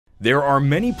There are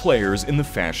many players in the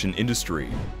fashion industry,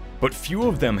 but few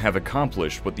of them have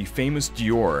accomplished what the famous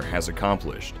Dior has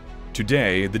accomplished.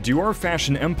 Today, the Dior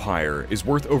fashion empire is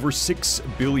worth over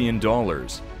 $6 billion.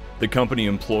 The company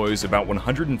employs about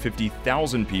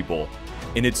 150,000 people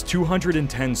in its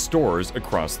 210 stores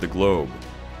across the globe.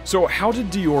 So how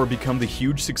did Dior become the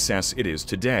huge success it is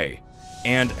today?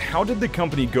 And how did the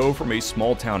company go from a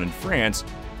small town in France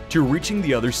to reaching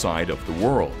the other side of the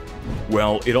world?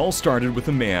 Well, it all started with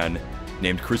a man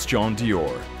named Christain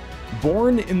Dior.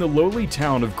 Born in the lowly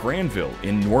town of Granville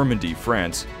in Normandy,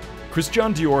 France,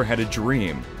 Christain Dior had a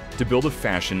dream to build a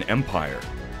fashion empire.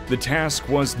 The task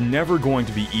was never going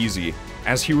to be easy,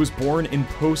 as he was born in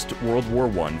post-World War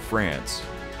I France.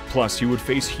 Plus, he would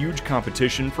face huge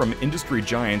competition from industry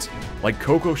giants like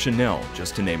Coco Chanel,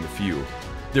 just to name a few.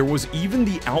 There was even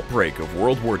the outbreak of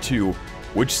World War II,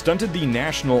 which stunted the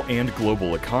national and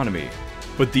global economy.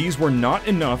 But these were not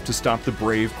enough to stop the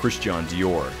brave Christain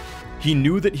Dior. He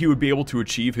knew that he would be able to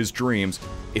achieve his dreams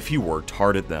if he worked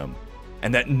hard at them,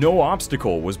 and that no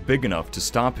obstacle was big enough to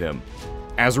stop him.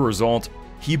 As a result,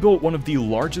 he built one of the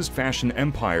largest fashion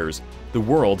empires the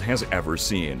world has ever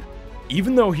seen.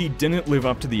 Even though he didn't live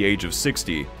up to the age of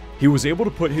 60, he was able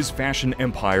to put his fashion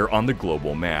empire on the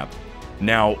global map.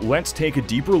 Now, let's take a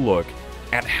deeper look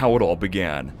at how it all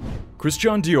began.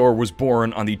 Christain Dior was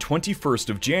born on the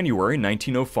 21st of January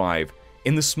 1905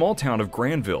 in the small town of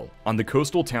Granville on the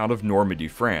coastal town of Normandy,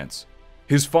 France.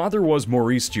 His father was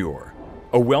Maurice Dior,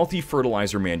 a wealthy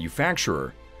fertilizer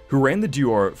manufacturer who ran the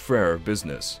Dior Frères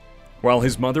business, while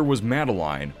his mother was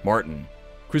Madeleine Martin.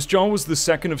 Christain was the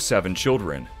second of 7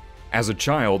 children. As a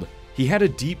child, he had a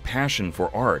deep passion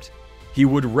for art. He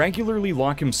would regularly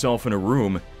lock himself in a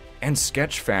room and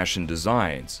sketch fashion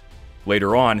designs.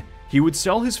 Later on, he would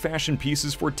sell his fashion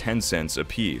pieces for 10 cents a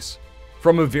piece.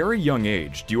 From a very young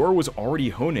age, Dior was already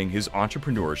honing his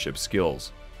entrepreneurship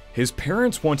skills. His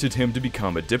parents wanted him to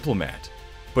become a diplomat,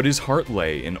 but his heart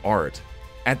lay in art.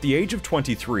 At the age of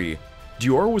 23,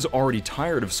 Dior was already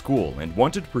tired of school and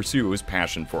wanted to pursue his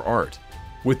passion for art.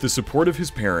 With the support of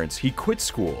his parents, he quit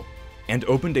school and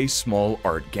opened a small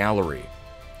art gallery.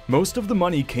 Most of the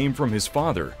money came from his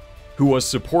father, who was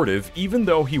supportive even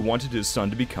though he wanted his son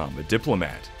to become a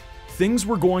diplomat. Things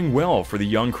were going well for the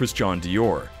young Christain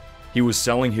Dior. He was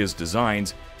selling his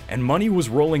designs, and money was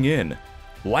rolling in.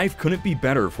 Life couldn't be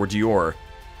better for Dior,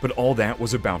 but all that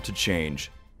was about to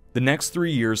change. The next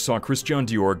 3 years saw Christain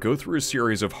Dior go through a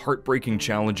series of heartbreaking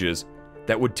challenges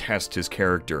that would test his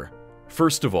character.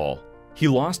 First of all, he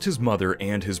lost his mother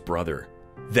and his brother.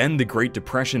 Then the Great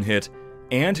Depression hit,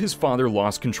 and his father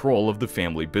lost control of the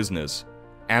family business.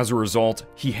 As a result,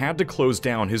 he had to close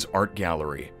down his art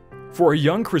gallery. For a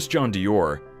young Christain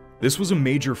Dior, this was a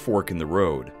major fork in the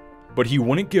road, but he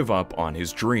wouldn't give up on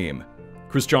his dream.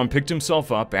 Christain picked himself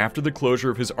up after the closure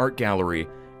of his art gallery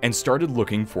and started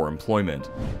looking for employment.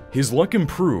 His luck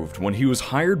improved when he was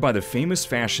hired by the famous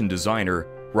fashion designer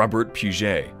Robert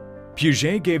Piguet.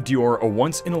 Piguet gave Dior a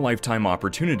once-in-a-lifetime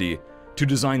opportunity to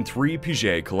design 3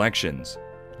 Piguet collections.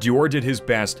 Dior did his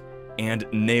best and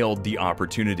nailed the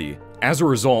opportunity. As a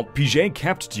result, Piguet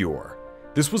kept Dior.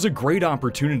 This was a great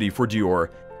opportunity for Dior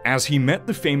as he met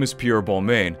the famous Pierre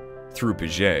Balmain through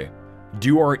Piguet.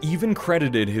 Dior even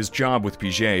credited his job with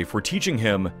Piguet for teaching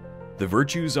him the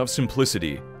virtues of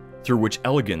simplicity, through which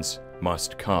elegance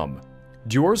must come.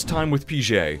 Dior's time with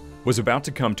Piguet was about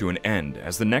to come to an end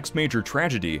as the next major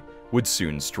tragedy would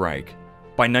soon strike.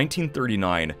 By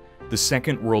 1939, the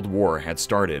Second World War had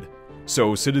started,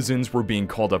 so citizens were being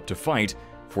called up to fight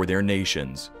for their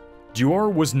nations.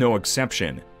 Dior was no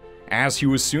exception, as he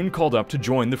was soon called up to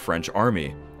join the French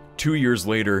army. 2 years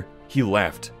later, he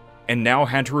left, and now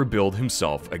had to rebuild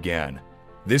himself again.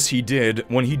 This he did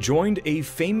when he joined a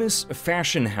famous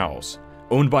fashion house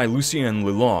owned by Lucien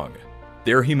Lelong.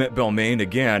 There he met Balmain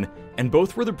again, and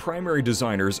both were the primary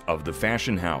designers of the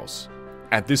fashion house.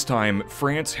 At this time,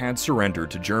 France had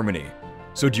surrendered to Germany,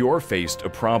 so Dior faced a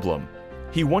problem.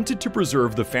 He wanted to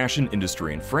preserve the fashion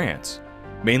industry in France,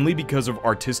 mainly because of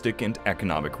artistic and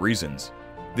economic reasons.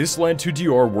 This led to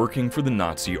Dior working for the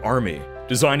Nazi army,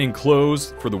 designing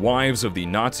clothes for the wives of the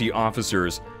Nazi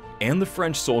officers and the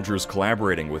French soldiers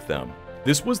collaborating with them.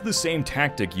 This was the same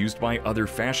tactic used by other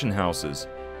fashion houses,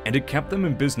 and it kept them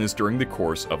in business during the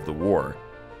course of the war.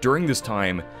 During this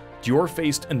time, Dior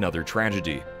faced another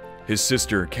tragedy. His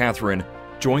sister, Catherine,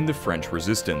 joined the French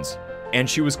resistance, and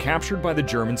she was captured by the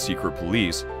German secret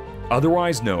police,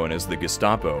 otherwise known as the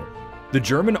Gestapo. The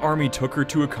German army took her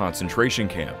to a concentration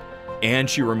camp, and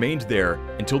she remained there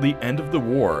until the end of the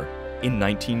war in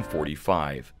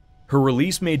 1945. Her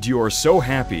release made Dior so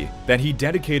happy that he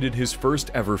dedicated his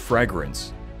first ever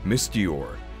fragrance, Miss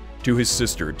Dior, to his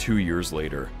sister 2 years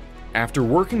later. After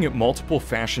working at multiple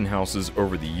fashion houses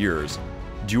over the years,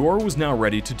 Dior was now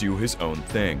ready to do his own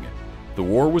thing. The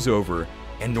war was over,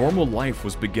 and normal life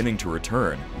was beginning to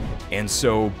return, and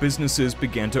so businesses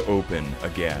began to open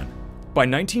again. By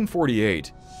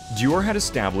 1948, Dior had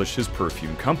established his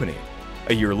perfume company.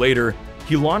 A year later,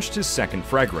 he launched his second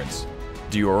fragrance,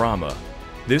 Diorama.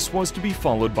 This was to be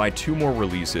followed by 2 more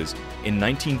releases in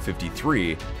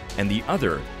 1953 and the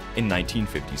other in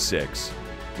 1956.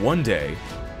 One day,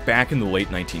 back in the late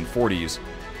 1940s,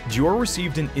 Dior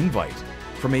received an invite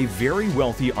from a very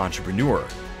wealthy entrepreneur.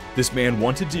 This man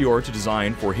wanted Dior to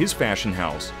design for his fashion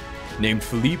house, named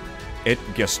Philippe et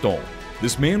Gaston.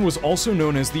 This man was also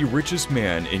known as the richest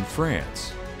man in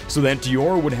France, so that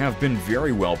Dior would have been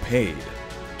very well paid.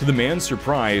 To the man's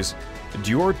surprise,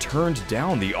 Dior turned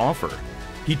down the offer.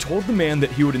 He told the man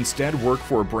that he would instead work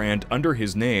for a brand under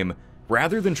his name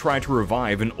rather than try to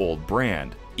revive an old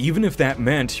brand, even if that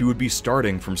meant he would be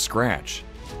starting from scratch.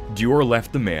 Dior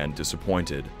left the man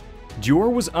disappointed.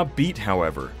 Dior was upbeat,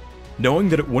 however, knowing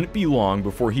that it wouldn't be long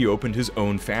before he opened his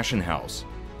own fashion house.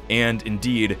 And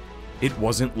indeed, it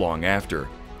wasn't long after.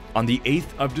 On the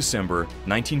 8th of December,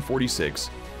 1946,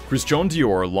 Christain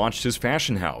Dior launched his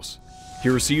fashion house. He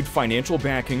received financial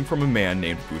backing from a man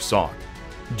named Boussac.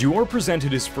 Dior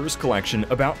presented his first collection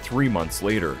about 3 months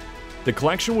later. The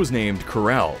collection was named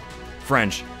Querelle,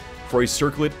 French for a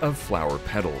circlet of flower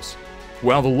petals.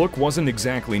 While the look wasn't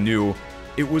exactly new,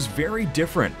 it was very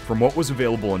different from what was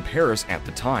available in Paris at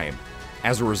the time.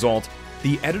 As a result,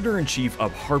 the editor-in-chief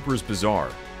of Harper's Bazaar,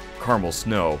 Carmel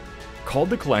Snow,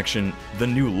 called the collection the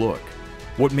New Look.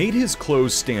 What made his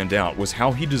clothes stand out was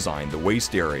how he designed the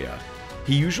waist area.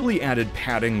 He usually added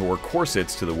padding or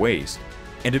corsets to the waist,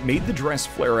 and it made the dress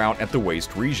flare out at the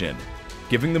waist region,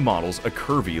 giving the models a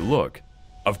curvy look.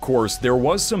 Of course, there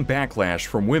was some backlash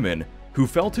from women who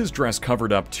felt his dress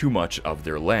covered up too much of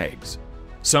their legs.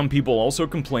 Some people also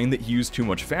complained that he used too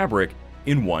much fabric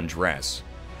in one dress.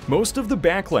 Most of the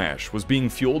backlash was being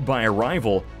fueled by a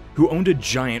rival who owned a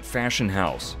giant fashion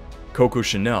house, Coco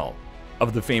Chanel,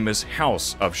 of the famous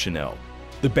House of Chanel.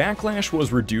 The backlash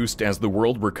was reduced as the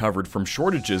world recovered from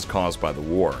shortages caused by the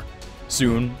war.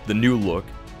 Soon, the New Look,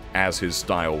 as his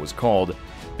style was called,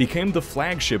 became the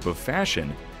flagship of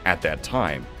fashion at that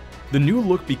time. The New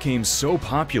Look became so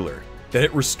popular that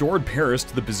it restored Paris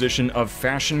to the position of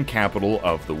fashion capital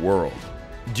of the world.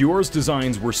 Dior's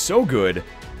designs were so good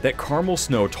that Carmel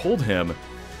Snow told him,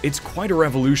 "It's quite a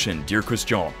revolution, dear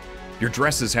Christain. Your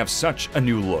dresses have such a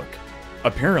new look."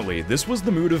 Apparently, this was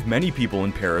the mood of many people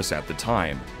in Paris at the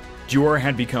time. Dior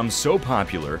had become so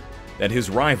popular that his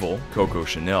rival, Coco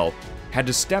Chanel, had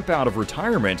to step out of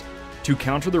retirement to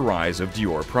counter the rise of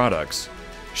Dior products.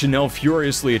 Chanel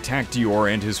furiously attacked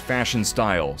Dior and his fashion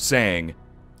style, saying,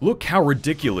 "Look how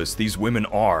ridiculous these women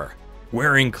are.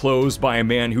 Wearing clothes by a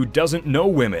man who doesn't know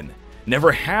women,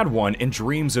 never had one and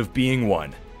dreams of being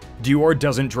one. Dior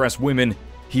doesn't dress women,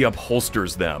 he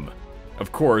upholsters them."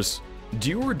 Of course,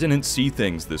 Dior didn't see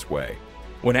things this way.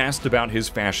 When asked about his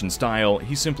fashion style,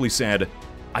 he simply said,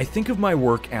 "I think of my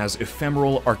work as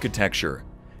ephemeral architecture,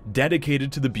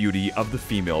 dedicated to the beauty of the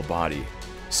female body."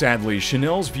 Sadly,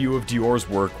 Chanel's view of Dior's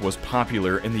work was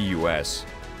popular in the US.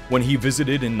 When he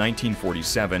visited in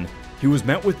 1947, he was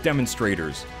met with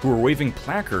demonstrators who were waving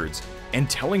placards and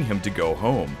telling him to go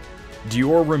home.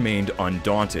 Dior remained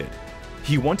undaunted.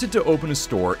 He wanted to open a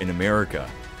store in America,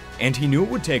 and he knew it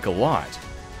would take a lot.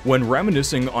 When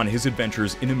reminiscing on his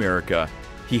adventures in America,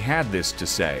 he had this to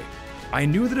say, "I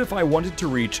knew that if I wanted to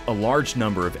reach a large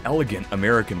number of elegant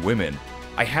American women,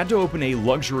 I had to open a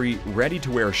luxury,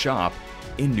 ready-to-wear shop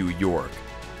in New York."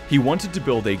 He wanted to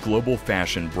build a global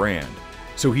fashion brand,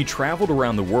 so he traveled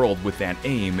around the world with that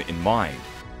aim in mind.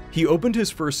 He opened his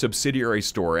first subsidiary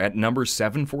store at number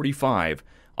 745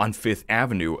 on 5th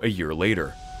Avenue a year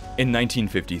later. In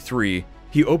 1953,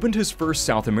 he opened his first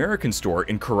South American store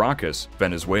in Caracas,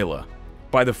 Venezuela.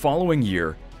 By the following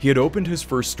year, he had opened his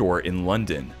first store in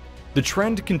London. The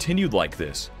trend continued like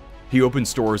this. He opened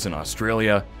stores in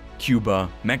Australia, Cuba,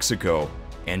 Mexico,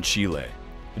 and Chile.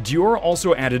 Dior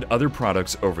also added other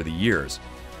products over the years,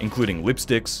 including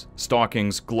lipsticks,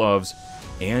 stockings, gloves,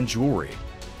 and jewelry.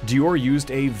 Dior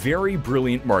used a very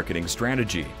brilliant marketing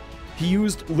strategy. He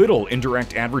used little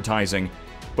indirect advertising,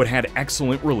 but had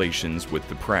excellent relations with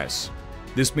the press.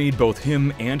 This made both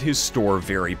him and his store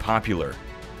very popular.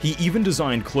 He even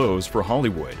designed clothes for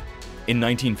Hollywood. In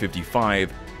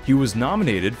 1955, he was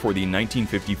nominated for the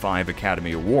 1955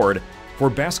 Academy Award for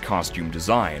Best Costume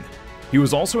Design. He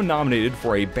was also nominated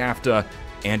for a BAFTA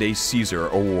and a Caesar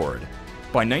Award.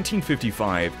 By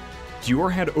 1955,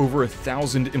 Dior had over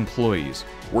 1,000 employees,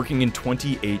 working in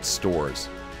 28 stores.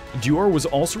 Dior was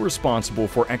also responsible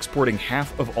for exporting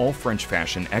half of all French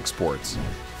fashion exports.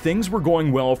 Things were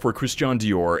going well for Christain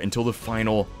Dior until the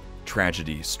final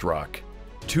tragedy struck.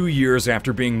 2 years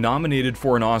after being nominated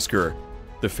for an Oscar,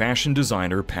 the fashion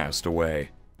designer passed away.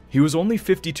 He was only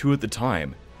 52 at the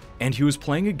time, and he was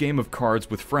playing a game of cards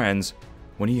with friends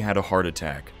when he had a heart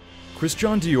attack.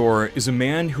 Christain Dior is a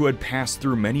man who had passed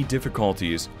through many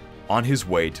difficulties on his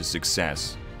way to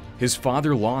success. His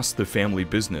father lost the family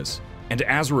business, and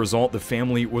as a result, the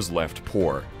family was left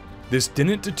poor. This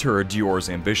didn't deter Dior's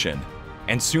ambition,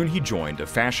 and soon he joined a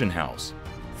fashion house.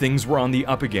 Things were on the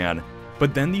up again,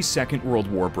 but then the Second World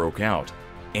War broke out,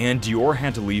 and Dior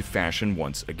had to leave fashion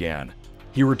once again.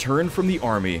 He returned from the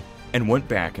army and went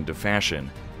back into fashion.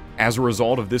 As a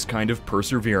result of this kind of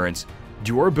perseverance,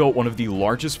 Dior built one of the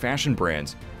largest fashion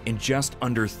brands in just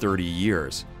under 30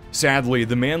 years. Sadly,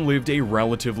 the man lived a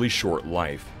relatively short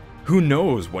life. Who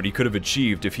knows what he could have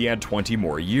achieved if he had 20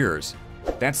 more years?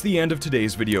 That's the end of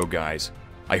today's video, guys.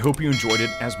 I hope you enjoyed it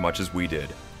as much as we did.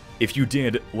 If you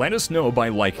did, let us know by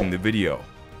liking the video.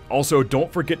 Also,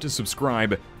 don't forget to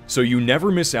subscribe so you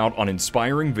never miss out on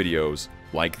inspiring videos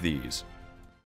like these.